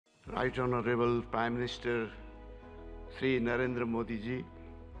Right Honorable Prime Minister Sri Narendra Modi ji,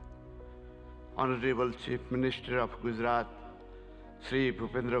 Honorable Chief Minister of Gujarat Sri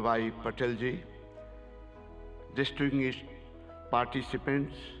Bhupendra Bhai Patel ji, distinguished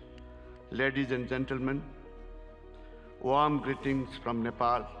participants, ladies and gentlemen, warm greetings from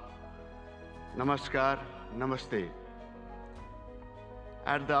Nepal. Namaskar, Namaste.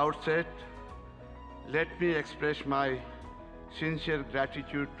 At the outset, let me express my sincere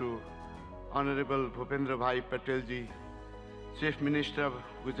gratitude to Honorable Bhupendra Bhai Patel ji, Chief Minister of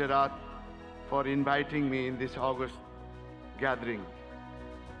Gujarat, for inviting me in this August gathering.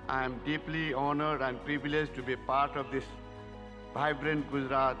 I am deeply honored and privileged to be part of this Vibrant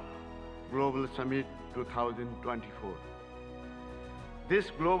Gujarat Global Summit 2024. This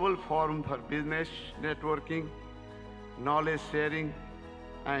global forum for business networking, knowledge sharing,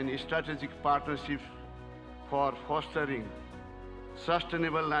 and strategic partnerships for fostering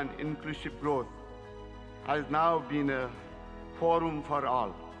sustainable and inclusive growth has now been a forum for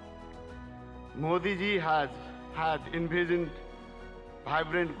all. Modi ji has had envisioned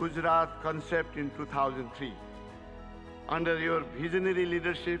Vibrant Gujarat concept in 2003. Under your visionary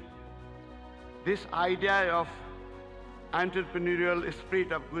leadership, this idea of entrepreneurial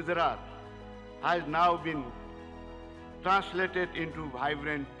spirit of Gujarat has now been translated into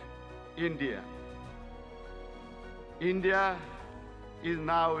Vibrant India. India is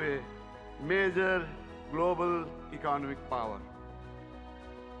now a major global economic power.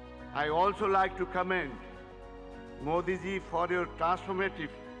 I also like to commend Modi ji for your transformative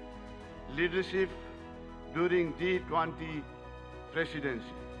leadership during G20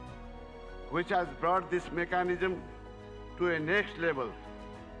 presidency, which has brought this mechanism to a next level.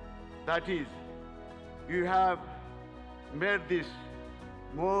 That is, you have made this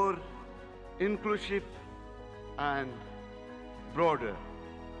more inclusive and broader.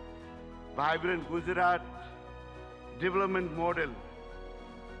 Vibrant Gujarat development model,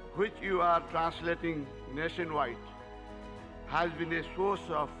 which you are translating nationwide, has been a source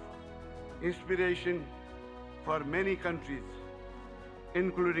of inspiration for many countries,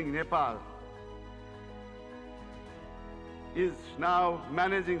 including Nepal, is now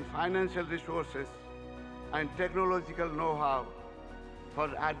managing financial resources and technological know-how for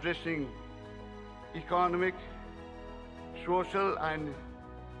addressing economic, social, and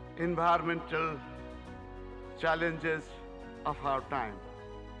environmental challenges of our time.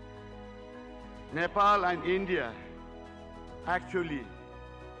 Nepal and India, actually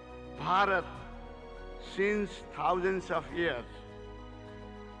Bharat, since thousands of years,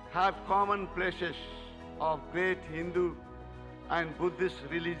 have common places of great Hindu and Buddhist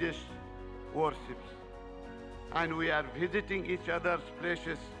religious worships, and we are visiting each other's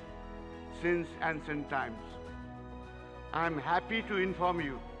places since ancient times. I am happy to inform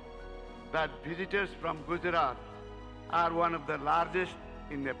you that visitors from Gujarat are one of the largest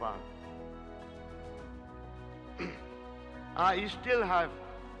in Nepal. I still have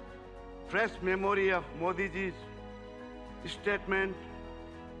fresh memory of Modi ji's statement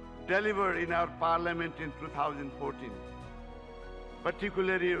delivered in our parliament in 2014,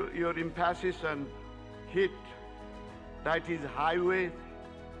 particularly your emphasis on HIT, that is highways,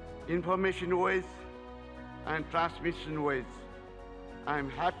 information ways, and transmission ways. I am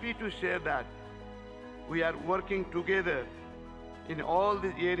happy to share that we are working together in all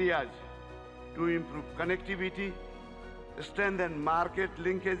these areas to improve connectivity, strengthen market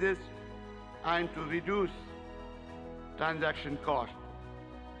linkages, and to reduce transaction costs.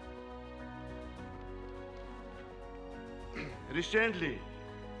 Recently,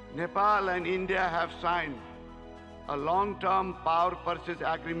 Nepal and India have signed a long-term power purchase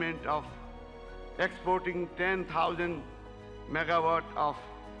agreement of exporting 10,000 megawatt of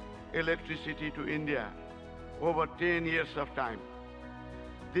electricity to India over 10 years of time.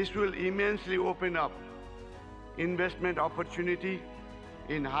 This will immensely open up investment opportunity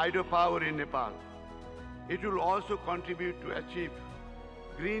in hydropower in Nepal. It will also contribute to achieve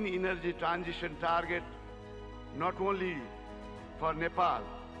green energy transition target not only for Nepal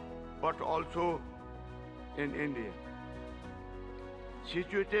but also in India.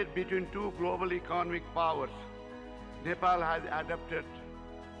 Situated between two global economic powers, Nepal has adopted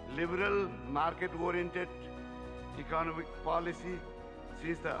liberal, market-oriented economic policy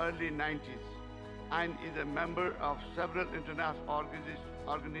since the early 90s and is a member of several international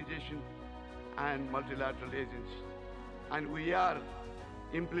organizations and multilateral agencies. And we are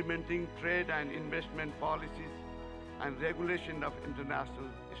implementing trade and investment policies and regulation of international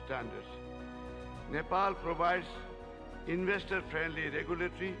standards. Nepal provides investor-friendly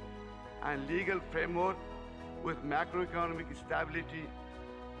regulatory and legal framework with macroeconomic stability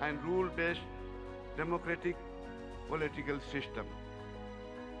and rule-based democratic political system.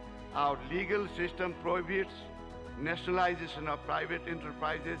 Our legal system prohibits nationalization of private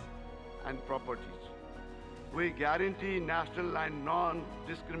enterprises and properties. We guarantee national and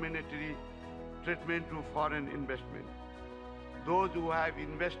non-discriminatory treatment to foreign investment. Those who have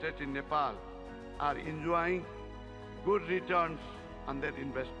invested in Nepal are enjoying good returns on their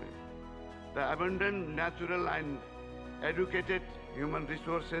investment. The abundant natural and educated human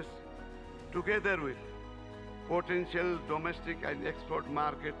resources, together with potential domestic and export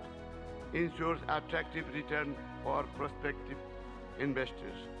market, ensures attractive return for prospective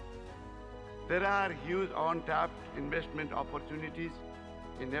investors. There are huge untapped investment opportunities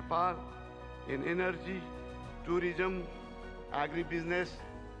in Nepal in energy, tourism, agribusiness,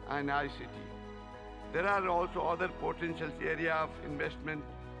 and ICT. There are also other potential areas of investment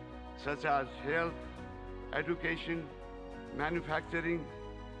such as health, education, manufacturing,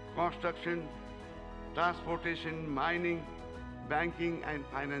 construction, transportation, mining, banking, and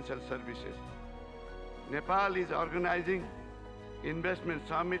financial services. Nepal is organizing Investment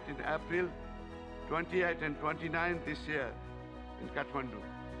Summit in April 28 and 29 this year in Kathmandu.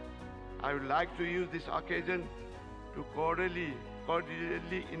 I would like to use this occasion to cordially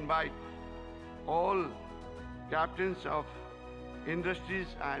invite all captains of industries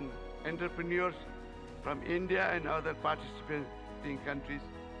and entrepreneurs from India and other participating countries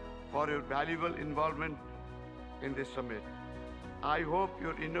for your valuable involvement in this summit. I hope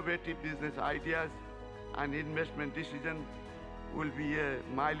your innovative business ideas and investment decisions will be a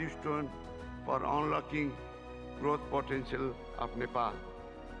milestone for unlocking growth potential of Nepal.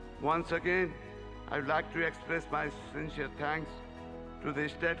 Once again, I would like to express my sincere thanks to the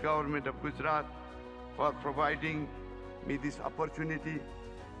state government of Gujarat for providing me this opportunity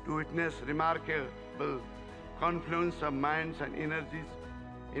to witness remarkable confluence of minds and energies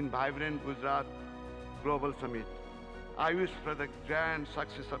in Vibrant Gujarat Global Summit. I wish for the grand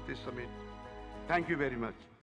success of this summit. Thank you very much.